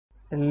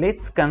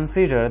Let's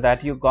consider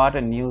that you got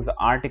a news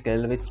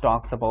article which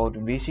talks about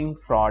phishing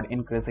fraud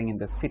increasing in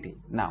the city.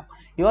 Now,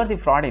 you are the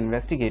fraud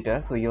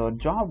investigator, so your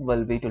job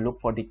will be to look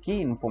for the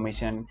key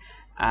information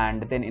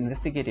and then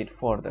investigate it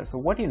further. So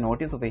what you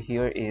notice over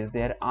here is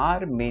there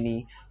are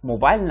many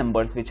mobile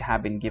numbers which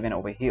have been given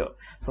over here.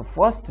 So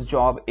first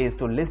job is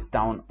to list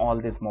down all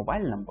these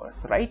mobile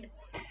numbers, right?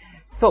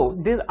 So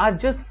these are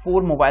just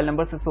 4 mobile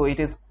numbers, so it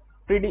is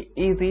pretty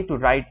easy to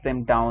write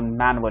them down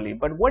manually.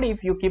 But what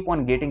if you keep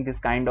on getting this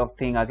kind of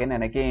thing again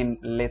and again,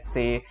 let's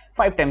say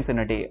 5 times in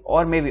a day,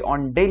 or maybe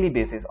on daily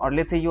basis, or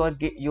let's say you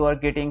are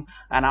getting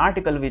an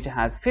article which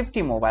has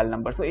 50 mobile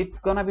numbers, so it's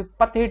gonna be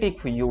pathetic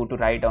for you to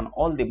write down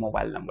all the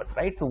mobile numbers,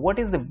 right? So what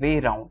is the way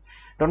around?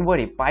 Don't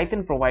worry,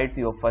 Python provides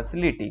you a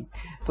facility.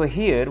 So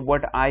here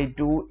what I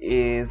do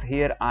is,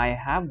 here I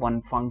have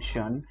one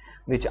function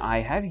which I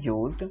have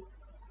used,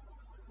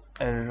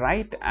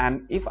 right,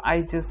 and if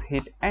I just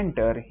hit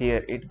enter,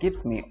 here it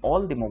gives me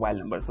all the mobile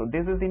numbers. So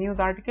this is the news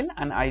article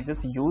and I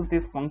just use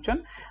this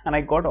function and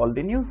I got all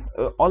the news,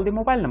 all the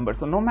mobile numbers.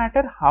 So no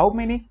matter how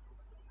many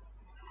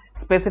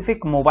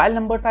specific mobile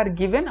numbers are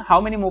given, how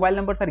many mobile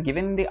numbers are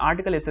given in the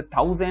article, it's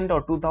 1,000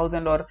 or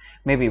 2,000 or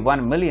maybe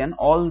 1 million,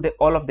 all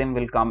of them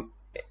will come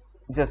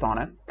just on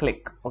a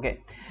click. Okay,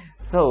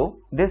 so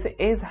this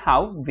is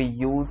how we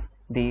use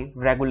the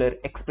regular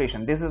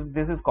expression. This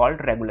is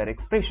called regular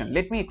expression.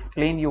 Let me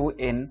explain you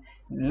in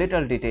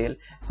little detail.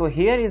 So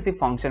here is the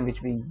function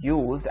which we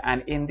use,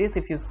 and in this,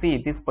 if you see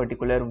this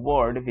particular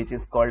word which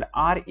is called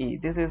re,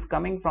 this is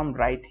coming from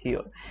right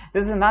here.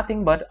 This is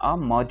nothing but a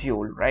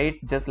module, right?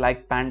 Just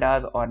like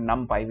pandas or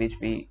numpy which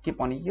we keep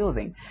on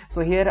using.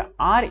 So here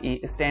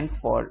re stands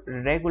for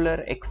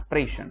regular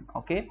expression.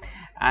 Okay,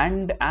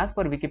 and as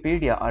per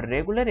Wikipedia, a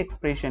regular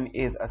expression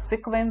is a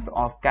sequence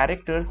of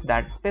characters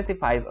that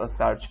specifies a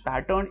search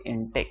pattern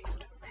in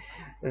text,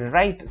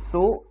 right?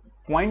 So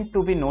point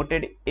to be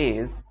noted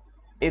is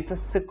it's a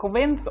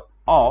sequence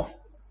of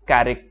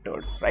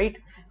characters, right?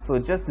 So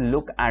just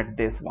look at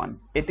this one,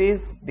 it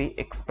is the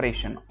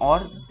expression,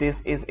 or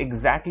this is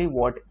exactly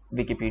what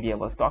Wikipedia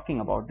was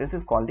talking about. This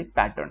is called the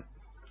pattern,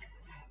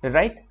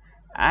 right?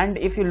 And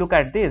if you look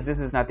at this, this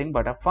is nothing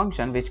but a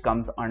function which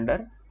comes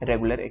under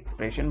regular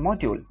expression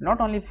module.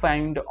 Not only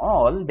find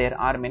all, there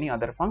are many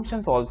other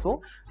functions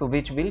also, so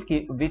which we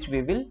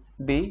will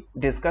be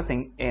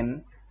discussing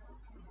in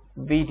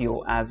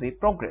video as we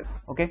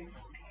progress. Okay,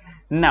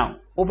 now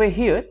over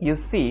here you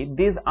see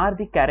these are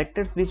the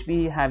characters which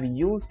we have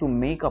used to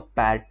make a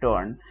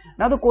pattern.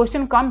 Now the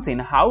question comes in,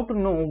 how to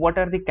know what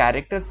are the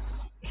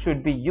characters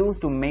should be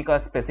used to make a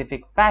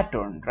specific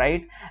pattern,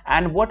 right?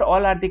 And what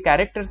all are the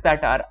characters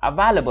that are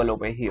available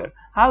over here?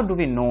 How do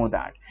we know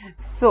that?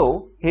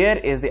 So here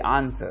is the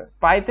answer.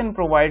 Python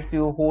provides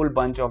you a whole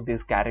bunch of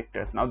these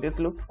characters. Now this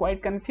looks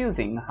quite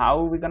confusing. How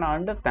are we gonna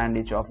understand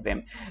each of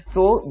them?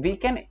 So we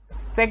can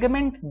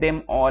segment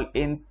them all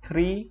in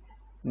 3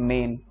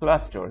 main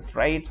clusters,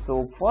 right?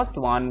 So first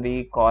one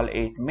we call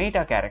it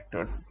meta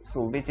characters,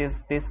 so which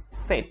is this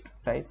set,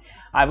 right?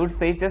 I would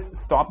say just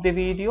stop the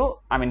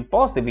video,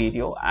 pause the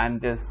video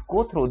and just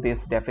go through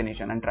this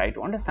definition and try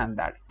to understand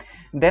that.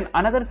 Then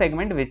another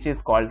segment which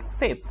is called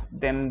sets,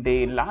 then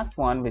the last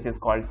one which is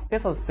called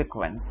special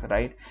sequence,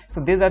 right? So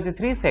these are the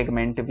 3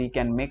 segments we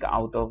can make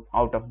out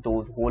of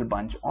those whole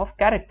bunch of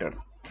characters.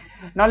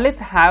 Now let's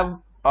have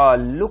a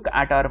look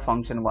at our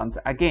function once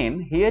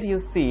again. Here you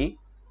see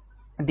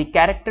the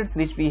characters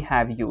which we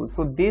have used.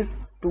 So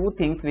these 2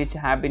 things which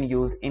have been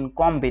used in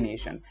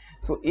combination.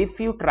 So if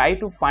you try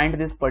to find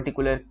this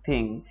particular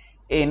thing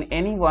in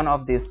any one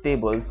of these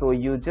tables, so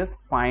you just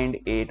find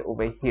it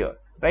over here,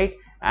 right?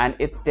 And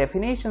its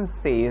definition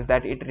says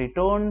that it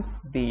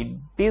returns the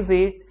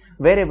digit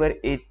wherever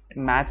it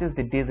matches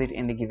the digit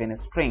in the given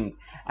string,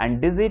 and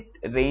digit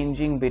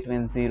ranging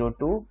between 0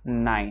 to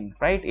 9,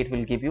 right? It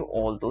will give you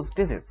all those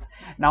digits.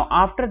 Now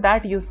after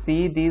that you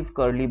see these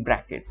curly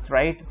brackets,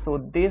 right?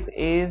 So this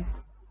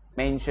is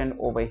mentioned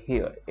over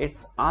here.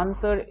 Its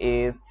answer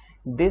is,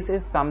 this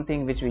is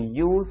something which we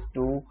use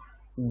to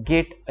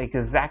get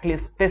exactly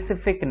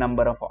specific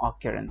number of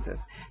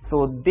occurrences.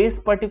 So this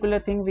particular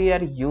thing we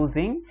are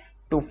using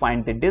to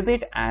find the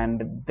digit,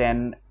 and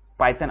then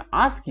Python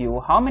asks you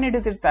how many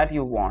digits that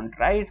you want,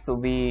 right? So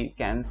we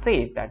can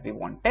say that we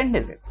want 10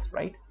 digits,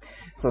 right?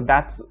 So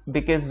that's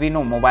because we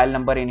know mobile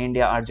number in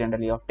India are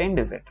generally of 10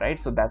 digit, right?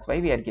 So that's why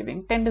we are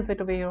giving 10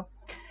 digit over here.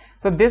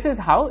 So this is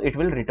how it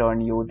will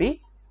return you the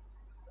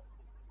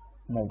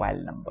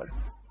mobile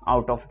numbers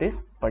out of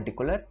this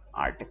particular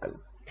article.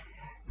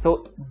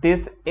 So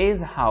this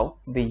is how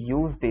we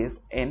use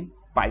this in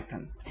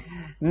Python.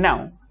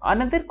 Now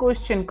another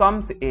question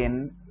comes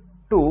in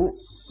to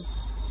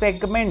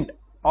segment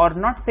or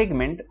not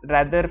segment,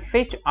 rather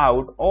fetch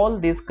out all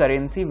these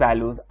currency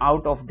values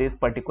out of this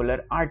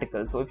particular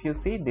article. So if you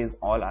see, these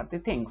all are the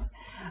things.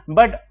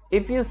 But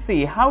if you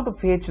see how to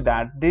fetch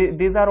that,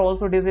 these are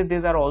also digits,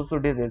 these are also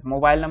digits,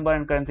 mobile number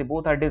and currency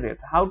both are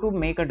digits. How to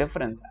make a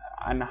difference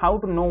and how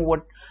to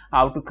know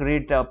how to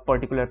create a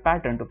particular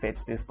pattern to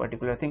fetch this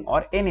particular thing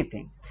or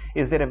anything?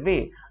 Is there a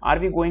way? Are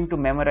we going to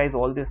memorize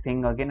all this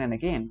thing again and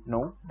again?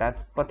 No,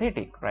 that's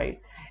pathetic,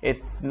 right?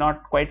 It's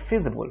not quite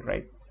feasible,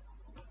 right?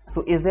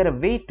 So is there a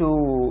way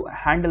to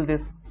handle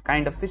this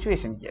kind of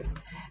situation? Yes,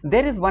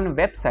 there is one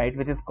website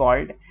which is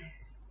called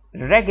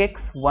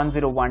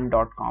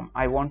Regex101.com.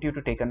 I want you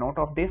to take a note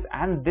of this,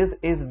 and this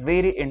is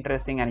very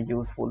interesting and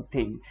useful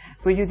thing.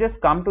 So you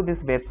just come to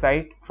this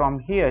website, from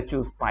here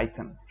choose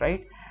Python,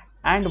 right?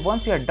 And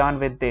once you are done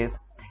with this,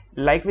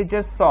 like we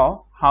just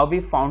saw how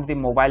we found the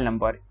mobile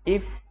number,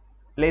 if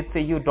let's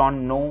say you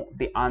don't know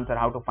the answer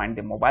how to find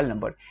the mobile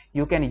number,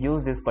 you can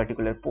use this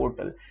particular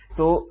portal.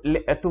 So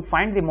to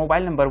find the mobile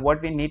number,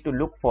 what we need to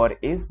look for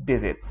is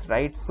digits,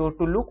 right? So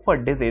to look for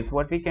digits,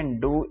 what we can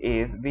do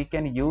is we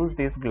can use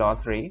this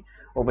glossary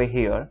over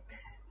here.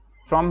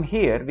 From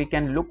here we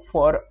can look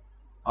for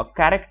a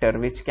character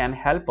which can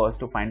help us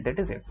to find the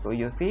digit. So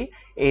you see,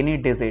 any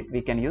digit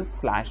we can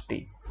use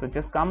 /d. So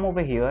just come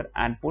over here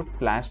and put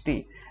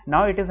 /d.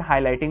 Now it is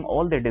highlighting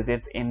all the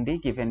digits in the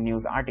given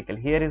news article.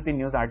 Here is the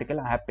news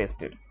article I have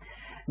pasted.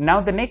 Now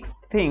the next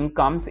thing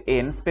comes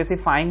in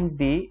specifying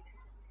the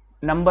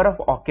number of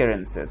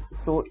occurrences.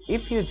 So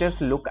if you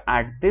just look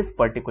at this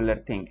particular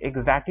thing,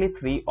 exactly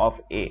 3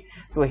 of A.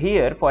 So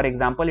here, for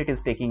example, it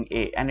is taking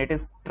A and it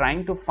is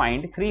trying to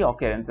find 3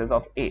 occurrences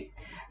of A.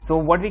 So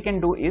what we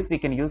can do is we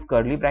can use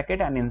curly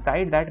bracket, and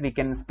inside that we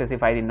can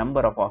specify the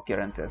number of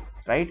occurrences,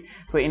 right?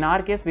 So in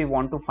our case, we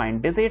want to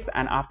find digits,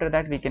 and after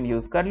that we can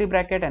use curly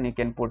bracket and you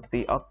can put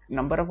the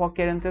number of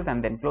occurrences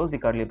and then close the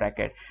curly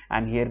bracket,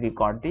 and here we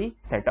got the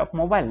set of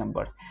mobile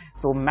numbers.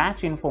 So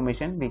match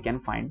information we can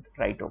find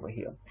right over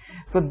here.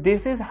 So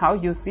this is how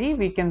you see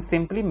we can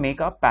simply make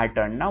a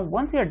pattern. Now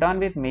once you are done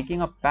with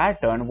making a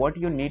pattern, what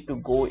you need to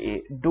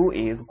do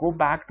is go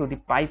back to the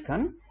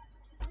Python,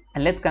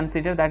 and let's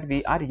consider that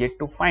we are yet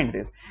to find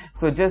this.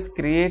 So just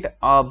create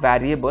a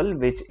variable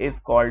which is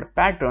called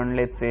pattern.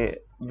 Let's say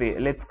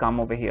let's come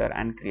over here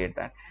and create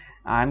that.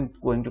 I'm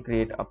going to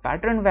create a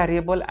pattern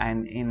variable,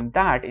 and in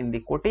that, in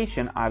the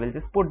quotation, I will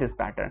just put this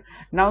pattern.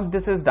 Now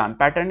this is done,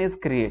 pattern is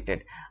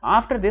created.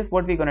 After this,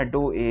 what we're gonna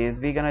do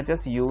is we're gonna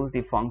just use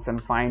the function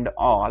find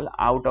all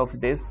out of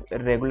this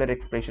regular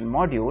expression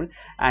module,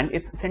 and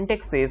its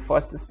syntax says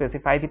first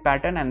specify the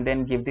pattern and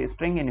then give the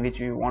string in which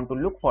you want to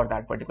look for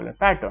that particular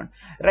pattern,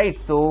 right?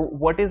 So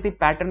what is the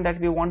pattern that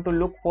we want to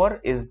look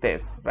for is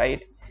this,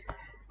 right?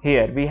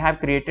 Here we have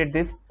created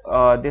this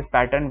this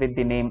pattern with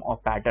the name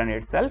of pattern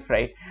itself,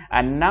 right?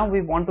 And now we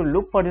want to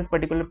look for this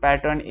particular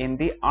pattern in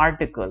the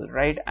article,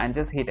 right? And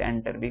just hit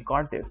enter, we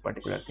got this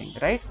particular thing,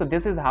 right? So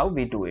this is how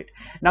we do it.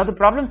 Now the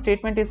problem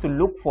statement is to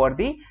look for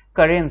the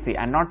currency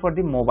and not for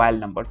the mobile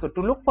number. So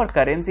to look for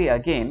currency,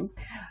 again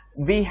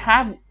we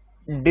have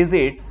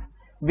digits,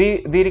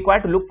 we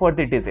require to look for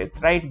the digits,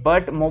 right?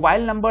 But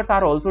mobile numbers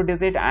are also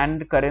digit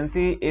and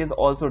currency is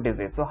also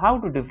digit. So how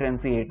to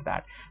differentiate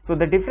that? So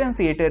the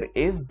differentiator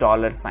is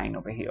 $sign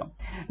over here.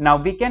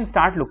 Now we can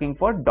start looking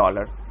for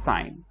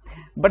 $sign,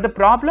 but the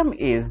problem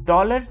is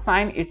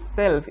 $sign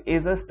itself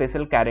is a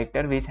special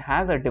character which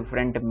has a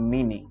different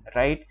meaning,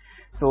 right?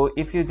 So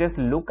if you just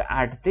look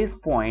at this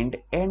point,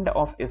 end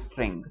of a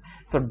string,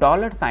 so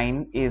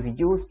 $sign is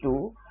used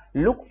to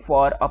look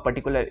for a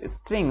particular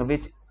string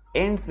which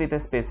ends with a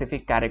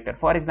specific character.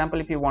 For example,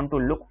 if you want to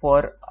look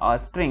for a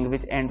string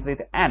which ends with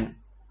n,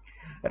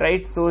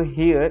 right? So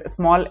here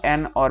small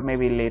n, or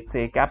maybe let's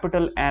say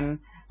capital N,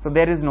 so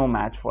there is no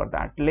match for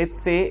that. Let's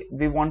say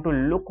we want to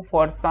look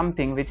for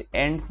something which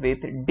ends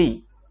with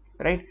D,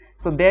 right?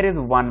 So there is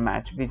one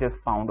match we just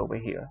found over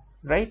here,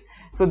 right?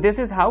 So this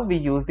is how we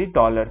use the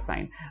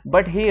 $sign.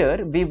 But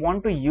here we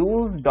want to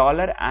use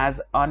dollar as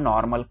a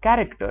normal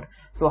character.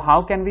 So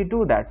how can we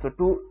do that? So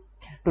to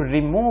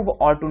remove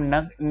or to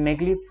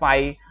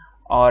nullify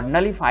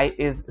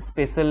is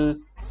special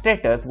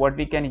status, what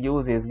we can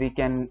use is we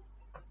can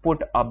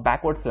put a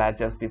backward slash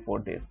just before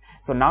this.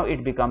 So now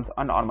it becomes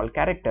a normal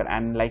character,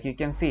 and like you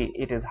can see,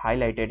 it is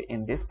highlighted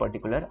in this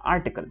particular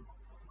article.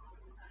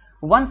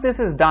 Once this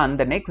is done,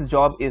 the next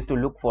job is to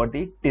look for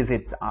the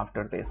digits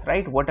after this,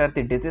 right? What are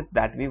the digits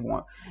that we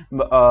want,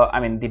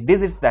 the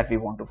digits that we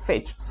want to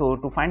fetch. So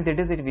to find the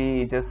digit,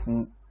 we just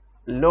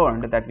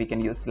learned that we can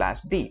use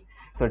 /d.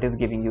 So it is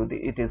giving you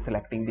it is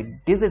selecting the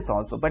digits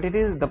also, but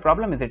the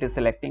problem is it is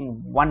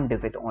selecting one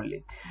digit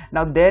only.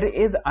 Now there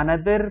is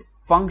another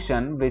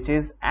function which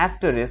is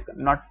asterisk,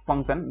 not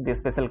function, the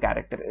special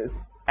character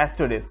is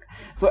asterisk.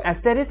 So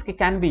asterisk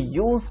can be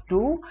used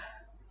to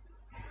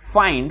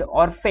find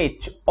or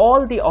fetch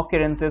all the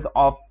occurrences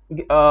of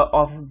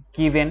of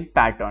given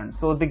pattern.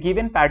 So the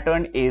given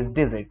pattern is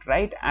digit,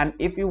 right? And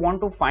if you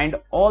want to find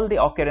all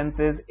the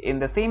occurrences in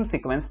the same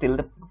sequence till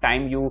the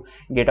time you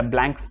get a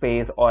blank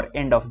space or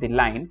end of the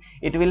line,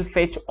 it will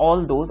fetch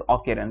all those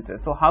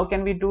occurrences. So how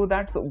can we do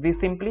that? So we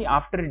simply,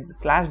 after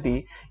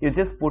 /d, you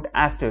just put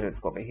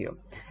asterisk over here.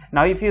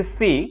 Now if you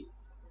see,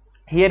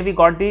 here we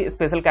got the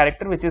special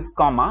character which is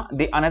comma,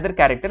 the another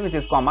character which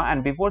is comma,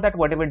 and before that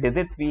whatever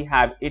digits we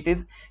have, it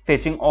is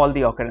fetching all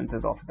the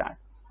occurrences of that.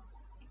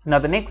 Now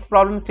the next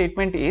problem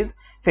statement is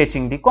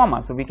fetching the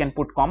comma, so we can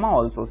put comma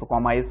also. So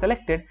comma is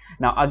selected.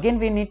 Now again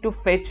we need to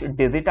fetch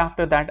digit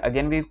after that.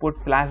 Again we put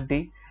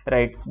 /d,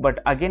 right? But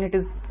again it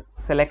is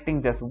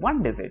selecting just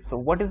one digit. So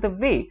what is the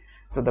way?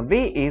 So the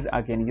way is,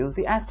 again use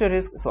the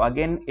asterisk. So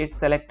again it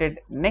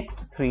selected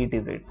next 3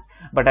 digits,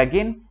 but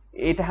again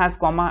it has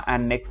comma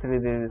and next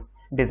 3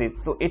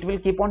 digits. So it will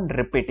keep on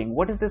repeating.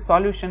 What is the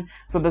solution?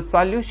 So the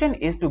solution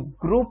is to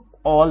group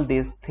all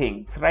these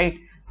things, right?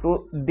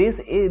 So this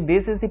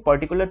is the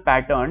particular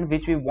pattern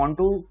which we want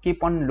to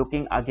keep on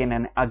looking again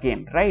and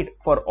again, right,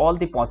 for all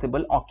the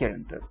possible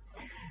occurrences.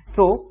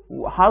 So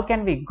how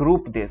can we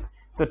group this?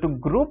 So to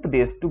group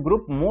this, to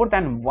group more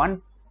than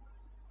one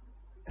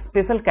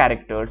special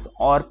characters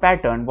or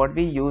pattern, what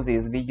we use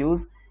is, we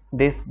use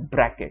this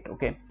bracket.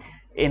 Okay,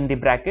 in the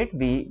bracket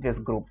we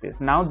just group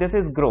this. Now this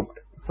is grouped.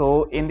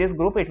 So in this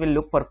group it will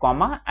look for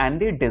comma and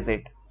the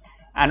digit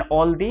and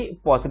all the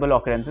possible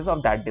occurrences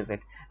of that digit.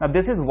 Now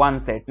this is one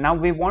set. Now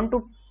we want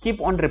to keep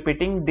on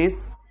repeating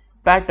this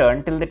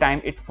pattern till the time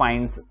it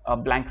finds a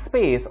blank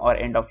space or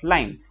end of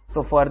line.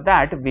 So for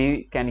that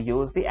we can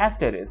use the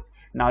asterisk.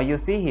 Now you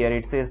see here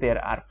it says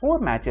there are 4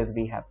 matches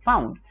we have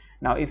found.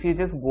 Now if you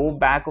just go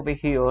back over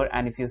here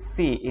and if you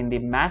see in the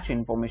match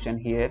information,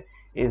 here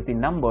is the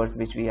numbers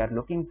which we are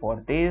looking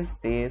for, this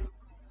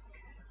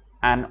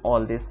and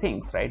all these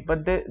things, right?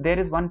 But there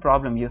is one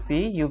problem. You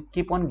see, you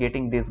keep on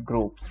getting these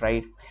groups,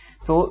 right?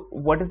 So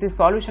what is the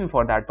solution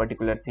for that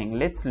particular thing?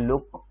 Let's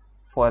look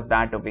for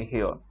that over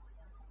here.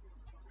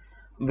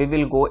 We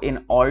will go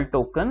in all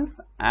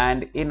tokens,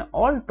 and in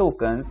all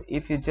tokens,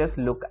 if you just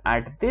look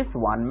at this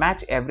one,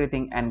 match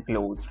everything and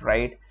closed,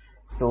 right?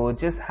 So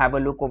just have a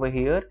look over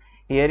here.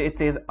 Here it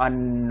says a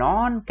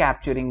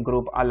non-capturing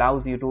group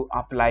allows you to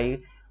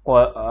apply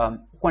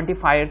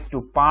quantifiers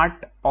to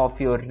part of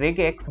your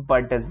regex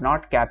but does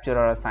not capture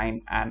or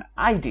assign an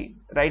ID,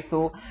 right?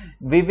 So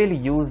we will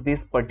use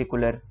this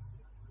particular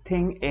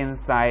thing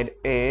inside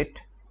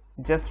it,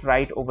 just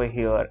right over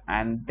here,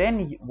 and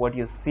then what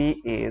you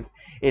see is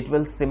it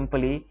will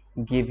simply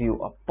give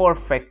you a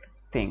perfect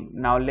thing.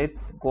 Now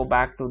let's go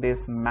back to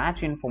this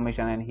match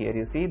information, and here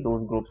you see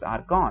those groups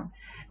are gone.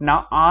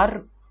 Now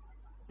our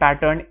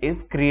pattern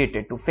is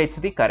created to fetch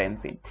the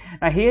currency.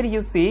 Now here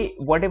you see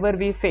whatever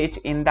we fetch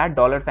in that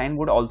 $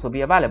 would also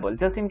be available.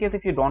 Just in case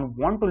if you don't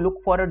want to look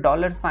for a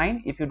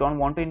 $, if you don't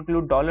want to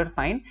include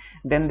 $,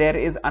 then there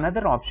is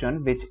another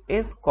option which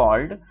is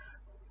called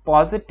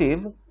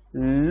positive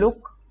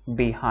look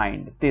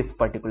behind this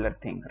particular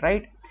thing,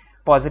 right?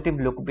 Positive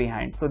look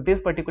behind. So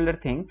this particular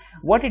thing,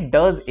 what it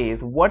does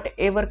is,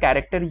 whatever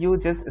character you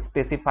just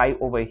specify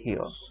over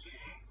here,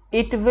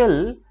 it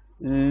will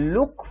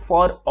look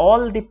for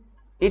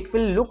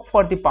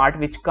the part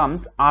which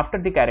comes after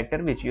the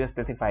character which you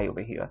specify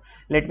over here.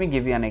 Let me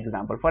give you an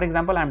example. For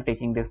example, I am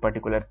taking this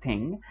particular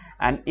thing,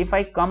 and if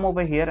I come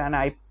over here and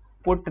I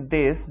put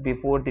this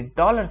before the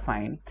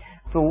 $,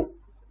 so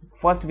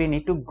first we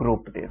need to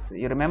group this.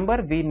 You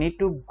remember, we need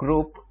to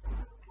group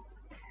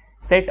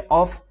set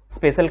of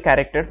special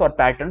characters or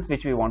patterns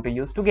which we want to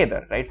use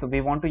together, right? So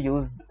we want to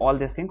use all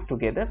these things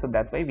together, so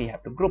that's why we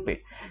have to group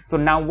it. So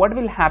now what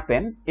will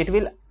happen, it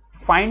will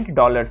find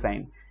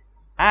 $,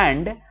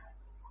 and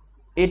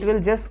it will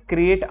just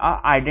create a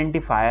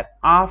identifier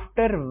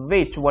after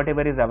which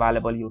whatever is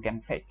available you can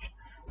fetch.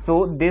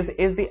 So this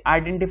is the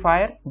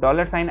identifier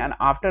 $, and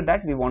after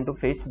that we want to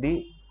fetch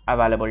the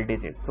available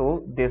digit.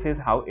 So this is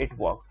how it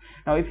works.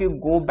 Now if you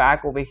go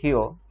back over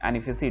here and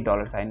if you see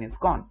 $, is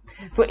gone.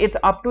 So it's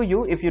up to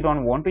you. If you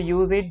don't want to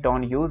use it,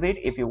 don't use it.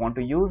 If you want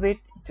to use it,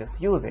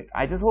 just use it.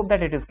 I just hope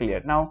that it is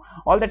clear. Now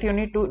all that you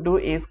need to do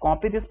is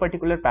copy this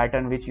particular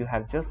pattern which you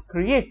have just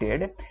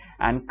created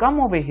and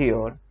come over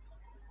here.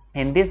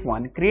 In this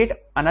one, create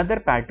another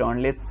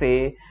pattern. Let's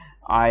say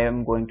I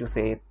am going to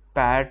say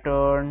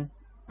pattern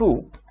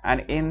 2,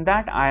 and in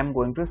that I am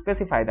going to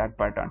specify that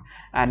pattern,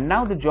 and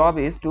now the job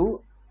is to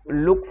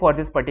look for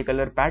this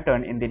particular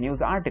pattern in the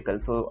news article.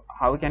 So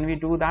how can we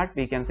do that?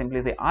 We can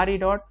simply say re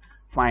dot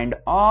find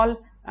all,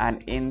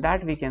 and in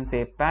that we can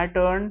say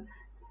pattern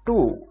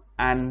 2,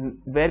 and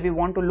where we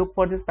want to look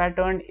for this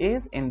pattern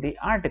is in the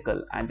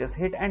article, and just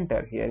hit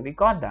enter. Here we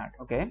got that.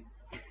 Okay,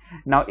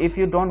 now if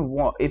you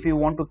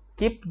want to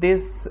keep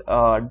this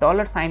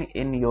 $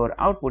 in your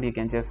output, you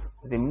can just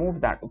remove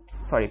that. Oops,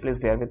 sorry, please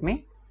bear with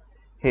me.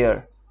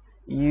 Here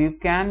you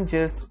can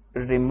just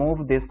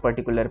remove this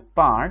particular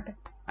part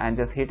and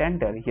just hit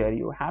enter. Here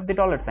you have the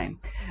dollar sign.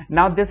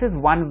 Now this is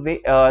one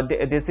way,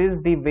 this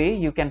is the way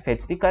you can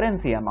fetch the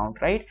currency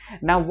amount, right?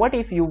 Now what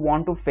if you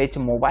want to fetch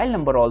mobile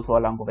number also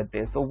along with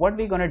this? So what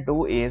we're going to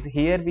do is,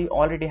 here we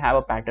already have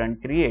a pattern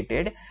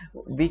created,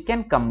 we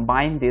can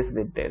combine this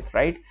with this,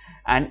 right?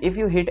 And if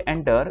you hit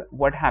enter,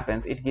 what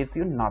happens? It gives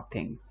you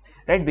nothing,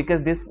 right?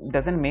 Because this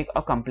doesn't make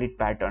a complete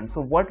pattern.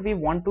 So what we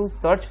want to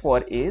search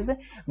for is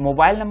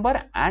mobile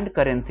number and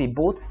currency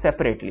both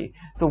separately.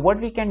 So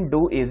what we can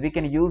do is we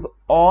can use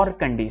OR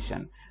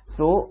condition.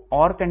 So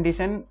OR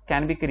condition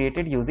can be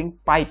created using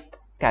pipe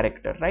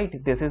character,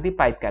 right? This is the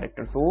pipe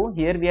character. So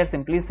here we are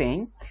simply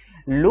saying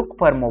look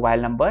for mobile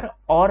number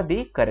or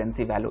the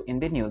currency value in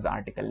the news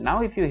article.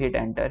 Now if you hit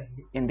enter,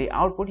 in the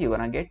output you're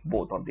gonna get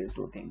both of these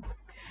two things.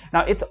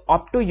 Now it's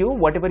up to you,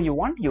 whatever you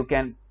want you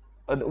can,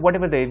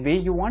 whatever the way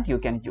you want you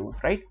can use,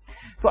 right?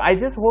 So I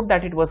just hope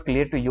that it was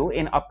clear to you.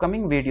 In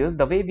upcoming videos,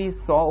 the way we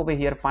saw over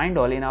here find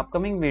all, in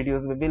upcoming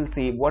videos we will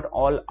see what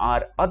all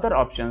are other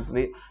options,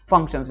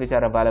 functions which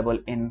are available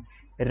in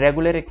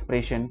regular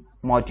expression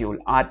module,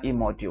 RE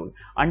module.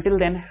 Until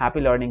then,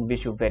 happy learning.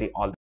 Wish you very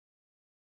all